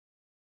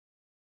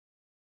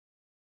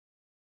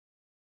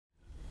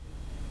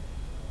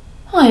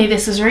Hi,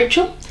 this is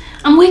Rachel,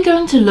 and we're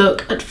going to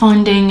look at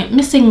finding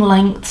missing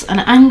lengths and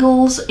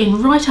angles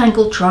in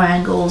right-angled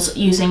triangles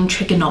using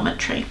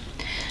trigonometry.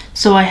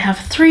 So I have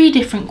three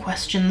different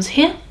questions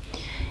here.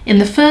 In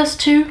the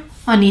first two,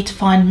 I need to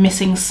find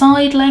missing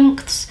side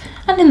lengths,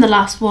 and in the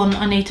last one,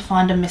 I need to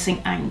find a missing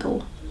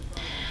angle.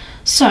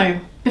 So,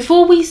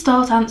 before we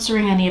start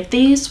answering any of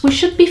these, we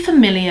should be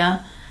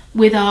familiar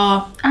with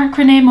our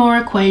acronym or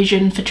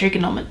equation for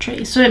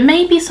trigonometry. So it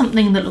may be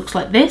something that looks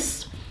like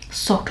this,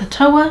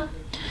 SOHCAHTOA,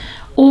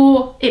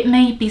 or it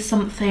may be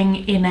something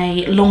in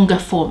a longer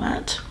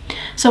format.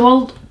 So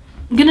I'm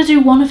going to do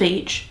one of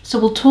each, so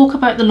we'll talk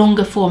about the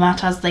longer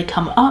format as they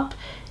come up,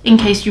 in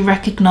case you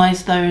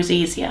recognise those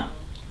easier.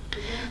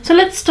 So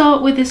let's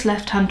start with this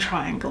left-hand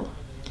triangle.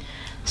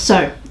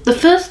 So the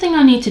first thing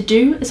I need to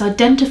do is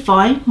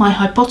identify my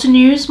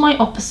hypotenuse, my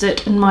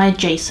opposite and my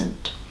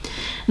adjacent.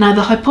 Now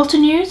the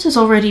hypotenuse has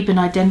already been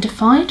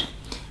identified.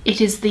 It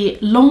is the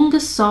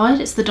longest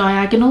side, it's the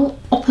diagonal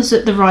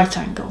opposite the right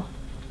angle.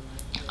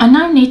 I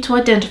now need to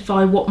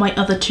identify what my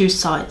other two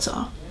sides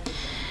are.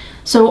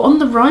 So on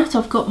the right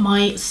I've got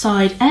my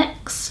side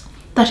X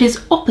that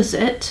is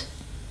opposite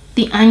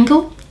the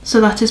angle, so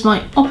that is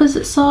my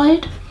opposite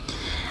side.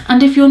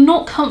 And if you're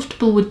not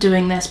comfortable with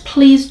doing this,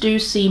 please do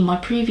see my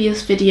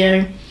previous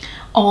video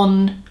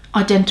on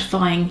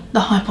identifying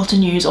the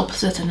hypotenuse,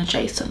 opposite and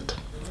adjacent.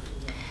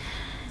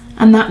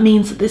 And that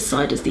means that this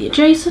side is the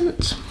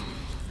adjacent.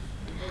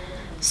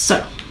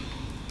 So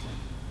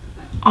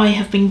I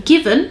have been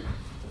given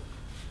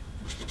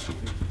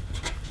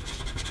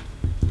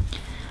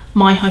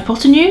my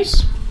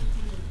hypotenuse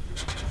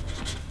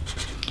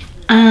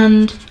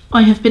and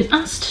I have been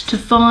asked to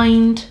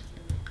find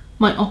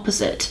my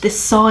opposite, this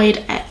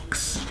side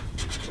X.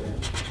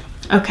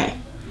 Okay,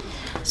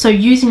 so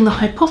using the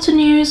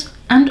hypotenuse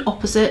and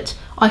opposite,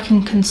 I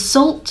can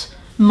consult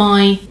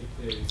my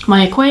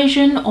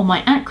equation or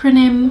my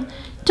acronym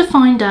to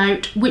find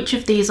out which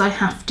of these I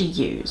have to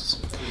use.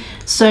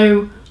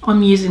 So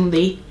I'm using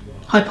the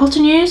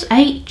hypotenuse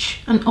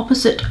H and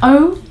opposite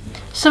O.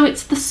 So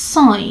it's the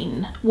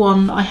sine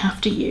one I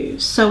have to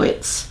use, so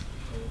it's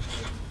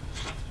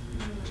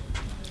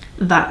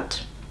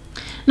that.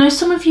 Now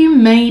some of you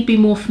may be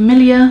more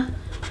familiar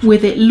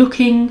with it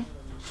looking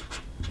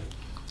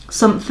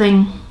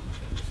something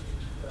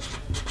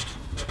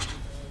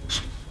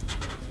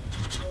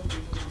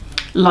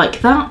like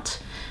that,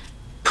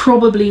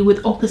 probably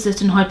with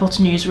opposite and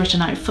hypotenuse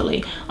written out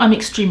fully. I'm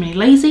extremely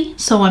lazy,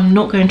 so I'm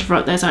not going to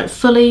write those out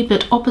fully,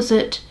 but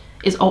opposite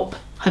is op,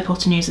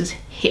 hypotenuse is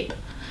hip.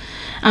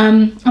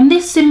 And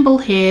this symbol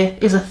here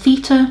is a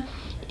theta.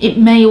 It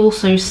may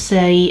also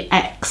say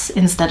X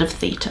instead of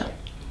theta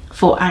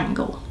for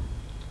angle.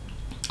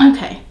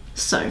 Okay,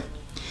 so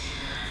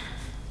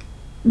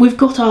we've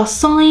got our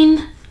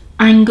sine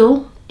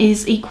angle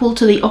is equal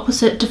to the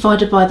opposite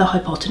divided by the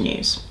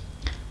hypotenuse.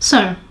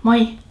 So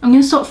I'm going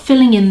to start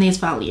filling in these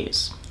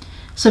values.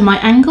 So my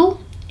angle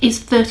is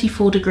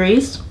 34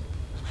 degrees.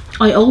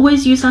 I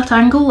always use that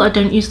angle, I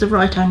don't use the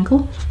right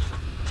angle.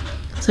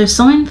 So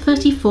sine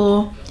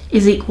 34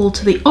 is equal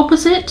to the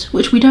opposite,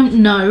 which we don't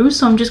know,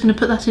 so I'm just going to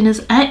put that in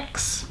as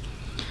X,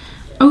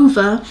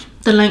 over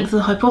the length of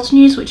the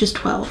hypotenuse, which is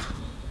 12.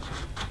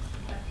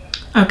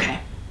 Okay,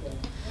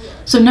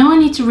 so now I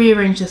need to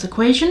rearrange this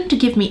equation to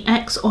give me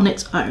X on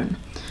its own.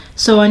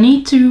 So I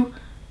need to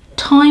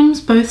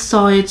times both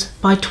sides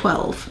by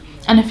 12.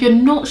 And if you're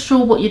not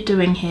sure what you're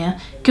doing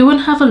here, go and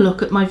have a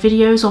look at my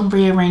videos on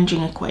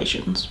rearranging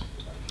equations.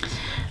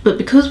 But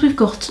because we've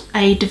got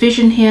a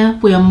division here,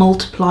 we are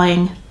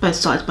multiplying both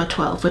sides by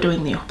 12. We're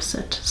doing the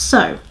opposite.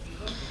 So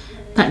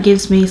that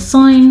gives me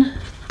sine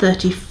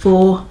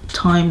 34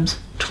 times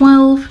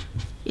 12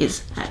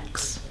 is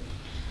X.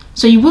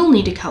 So you will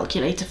need a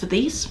calculator for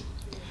these.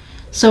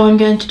 So I'm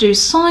going to do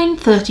sine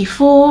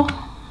 34,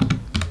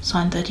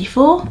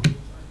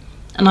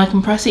 and I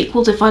can press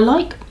equals if I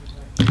like,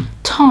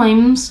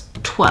 times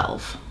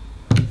 12.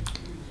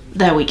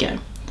 There we go.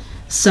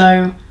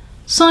 So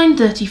sine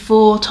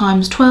 34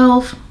 times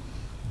 12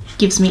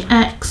 gives me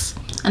X,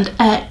 and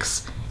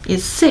X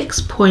is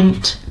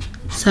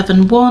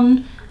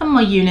 6.71, and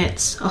my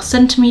units are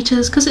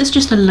centimetres because it's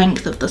just a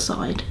length of the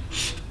side.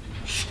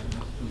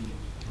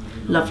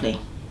 Lovely.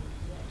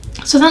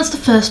 So that's the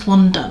first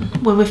one done,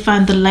 where we've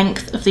found the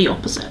length of the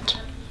opposite.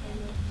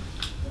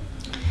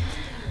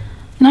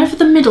 Now for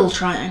the middle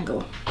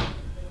triangle.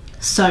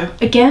 So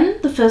again,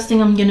 the first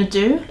thing I'm going to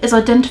do is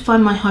identify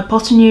my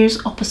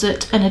hypotenuse,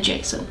 opposite and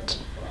adjacent.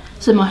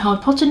 So my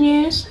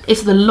hypotenuse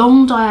is the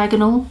long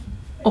diagonal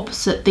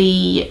opposite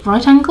the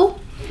right angle.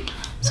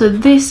 So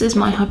this is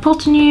my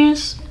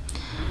hypotenuse.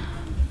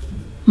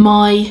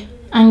 My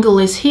angle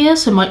is here,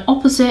 so my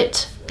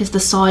opposite is the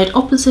side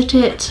opposite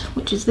it,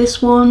 which is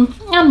this one,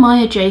 and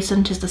my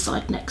adjacent is the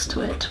side next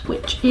to it,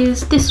 which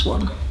is this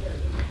one.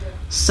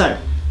 So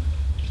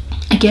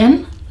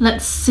again,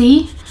 let's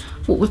see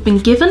what we've been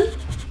given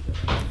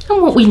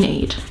and what we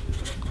need.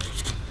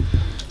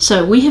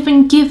 So we have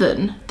been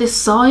given this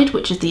side,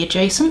 which is the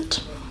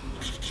adjacent,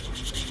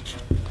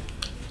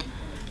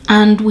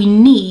 and we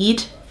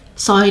need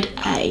side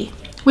A,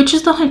 which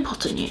is the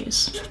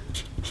hypotenuse.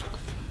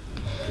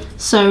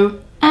 So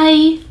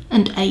A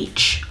and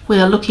H, we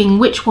are looking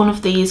which one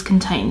of these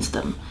contains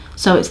them.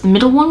 So it's the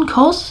middle one,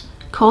 cos.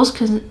 Cos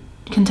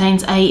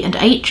contains A and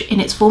H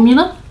in its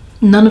formula.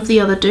 None of the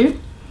other do.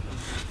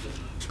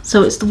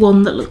 So it's the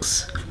one that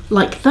looks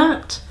like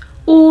that,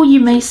 or you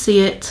may see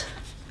it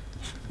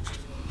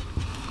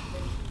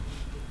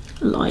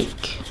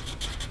like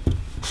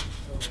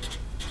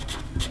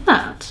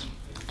that.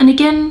 And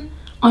again,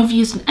 I've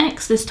used an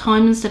X this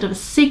time instead of a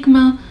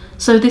sigma,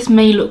 so this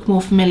may look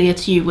more familiar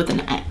to you with an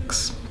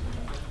X.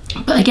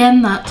 But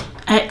again, that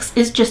X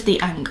is just the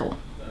angle.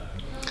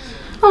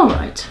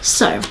 Alright,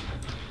 so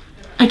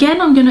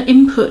again I'm going to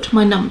input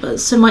my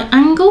numbers. So my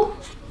angle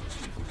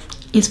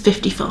is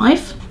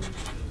 55.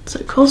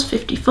 So cos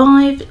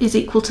 55 is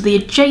equal to the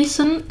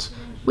adjacent,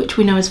 which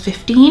we know is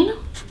 15,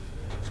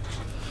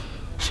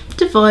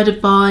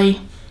 divided by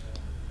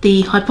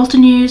the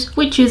hypotenuse,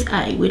 which is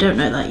A. We don't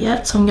know that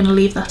yet, so I'm going to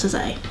leave that as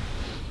A.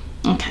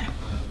 Okay.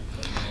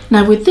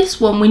 Now with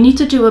this one, we need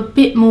to do a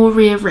bit more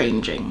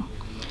rearranging.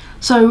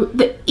 So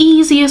the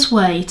easiest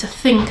way to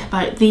think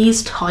about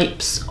these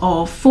types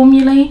of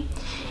formulae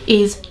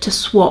is to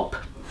swap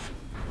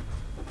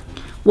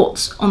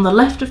what's on the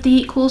left of the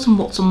equals and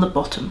what's on the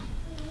bottom.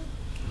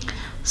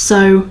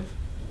 So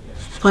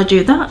if I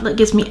do that, that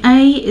gives me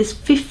A is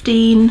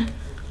 15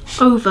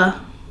 over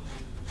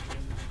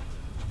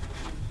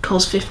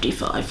cos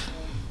 55.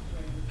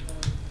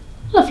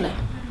 Lovely.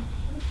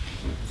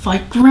 If I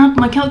grab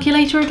my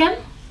calculator again,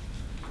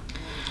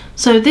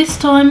 so this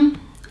time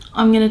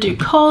I'm going to do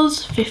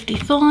cos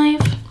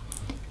 55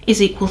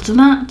 is equal to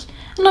that,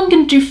 and I'm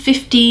going to do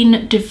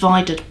 15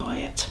 divided by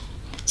it.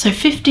 So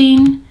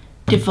 15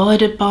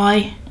 divided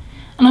by,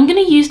 and I'm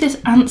going to use this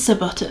answer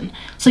button.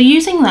 So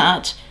using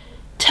that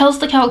tells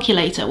the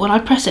calculator when I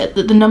press it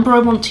that the number I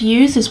want to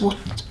use is what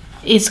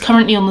is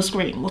currently on the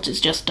screen, what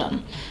it's just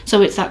done.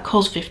 So it's that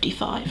cos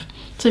 55.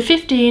 So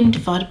 15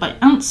 divided by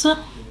answer,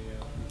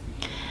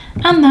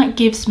 and that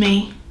gives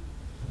me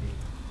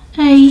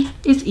A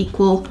is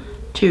equal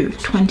to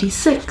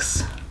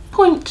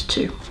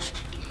 26.2.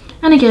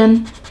 And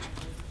again,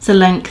 it's a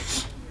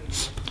length,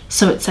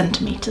 so it's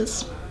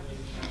centimetres.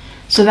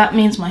 So that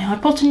means my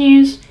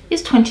hypotenuse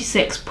is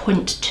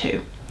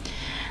 26.2.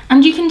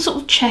 And you can sort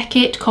of check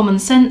it common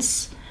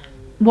sense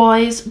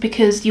wise,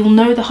 because you'll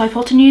know the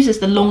hypotenuse is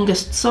the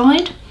longest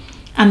side,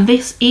 and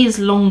this is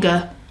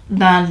longer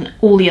than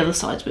all the other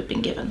sides we've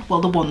been given.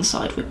 Well, the one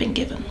side we've been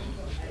given.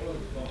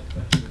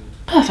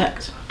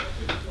 Perfect.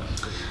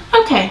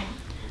 Okay,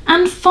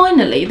 and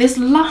finally this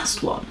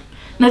last one.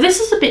 Now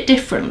this is a bit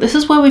different. This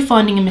is where we're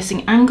finding a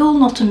missing angle,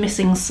 not a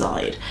missing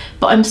side,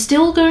 but I'm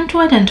still going to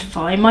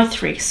identify my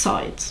three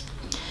sides.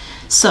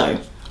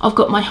 So I've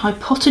got my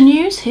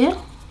hypotenuse here,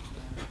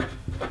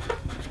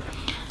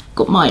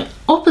 got my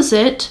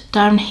opposite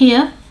down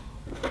here,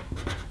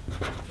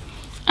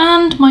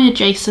 and my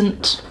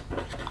adjacent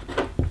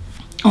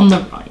on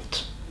the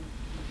right.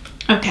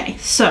 Okay,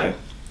 so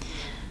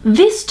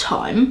this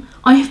time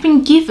I have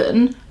been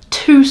given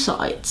two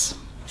sides.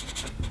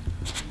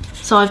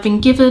 So I've been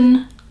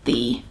given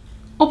the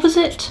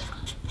opposite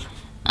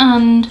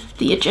and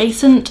the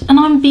adjacent, and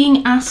I'm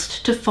being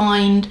asked to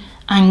find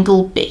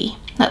angle B.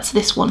 That's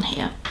this one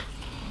here,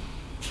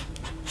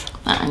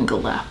 that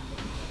angle there.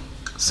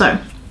 So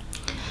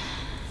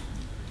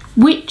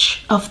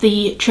which of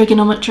the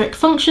trigonometric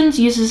functions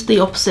uses the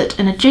opposite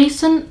and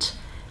adjacent?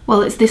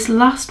 Well, it's this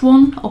last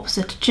one,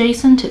 opposite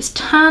adjacent. It's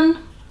tan,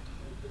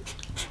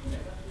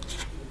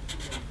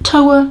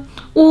 TOA,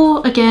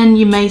 or again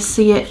you may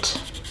see it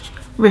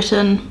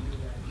written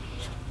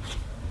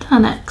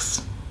tan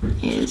x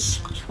is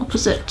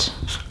opposite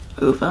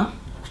over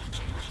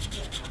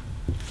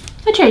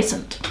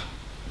adjacent.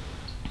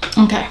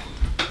 Okay,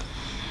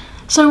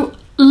 so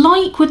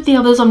like with the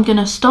others, I'm going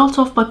to start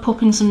off by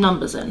popping some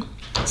numbers in.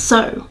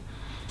 So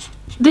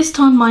this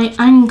time my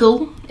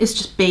angle is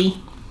just B.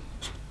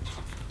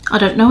 I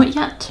don't know it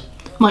yet.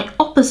 My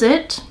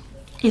opposite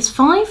is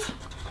 5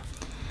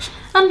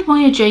 and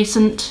my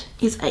adjacent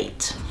is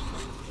 8.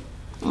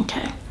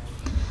 Okay,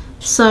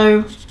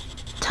 so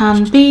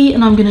tan B,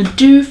 and I'm going to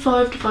do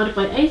 5 divided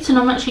by 8, and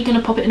I'm actually going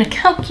to pop it in a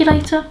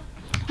calculator.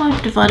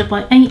 5 divided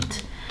by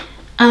 8,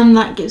 and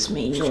that gives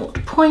me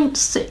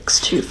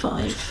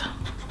 0.625.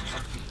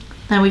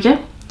 There we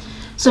go.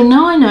 So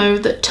now I know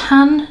that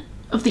tan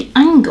of the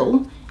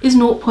angle is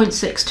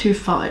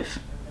 0.625.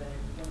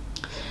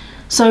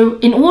 So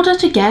in order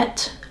to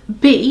get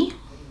B,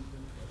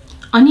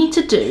 I need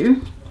to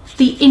do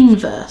the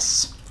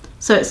inverse.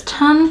 So it's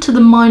tan to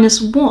the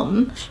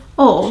 -1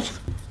 of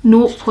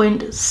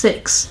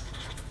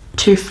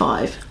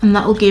 0.625, and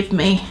that will give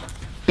me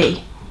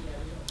B.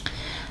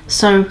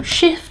 So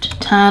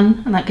shift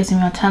tan, and that gives me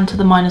my tan to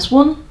the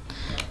 -1,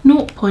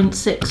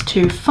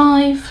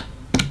 0.625.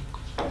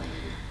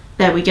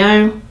 There we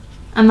go.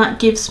 And that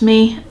gives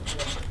me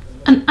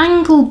an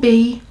angle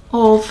B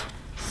of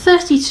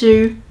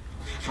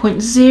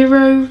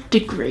 32.0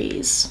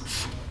 degrees.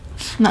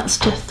 And that's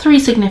to 3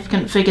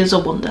 significant figures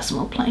or 1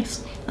 decimal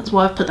place. That's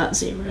why I've put that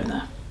 0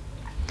 there.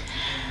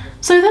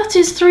 So that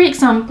is 3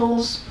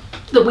 examples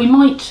that we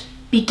might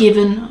be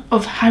given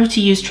of how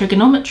to use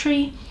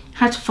trigonometry,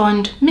 how to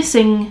find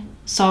missing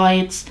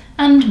sides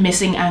and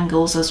missing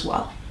angles as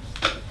well.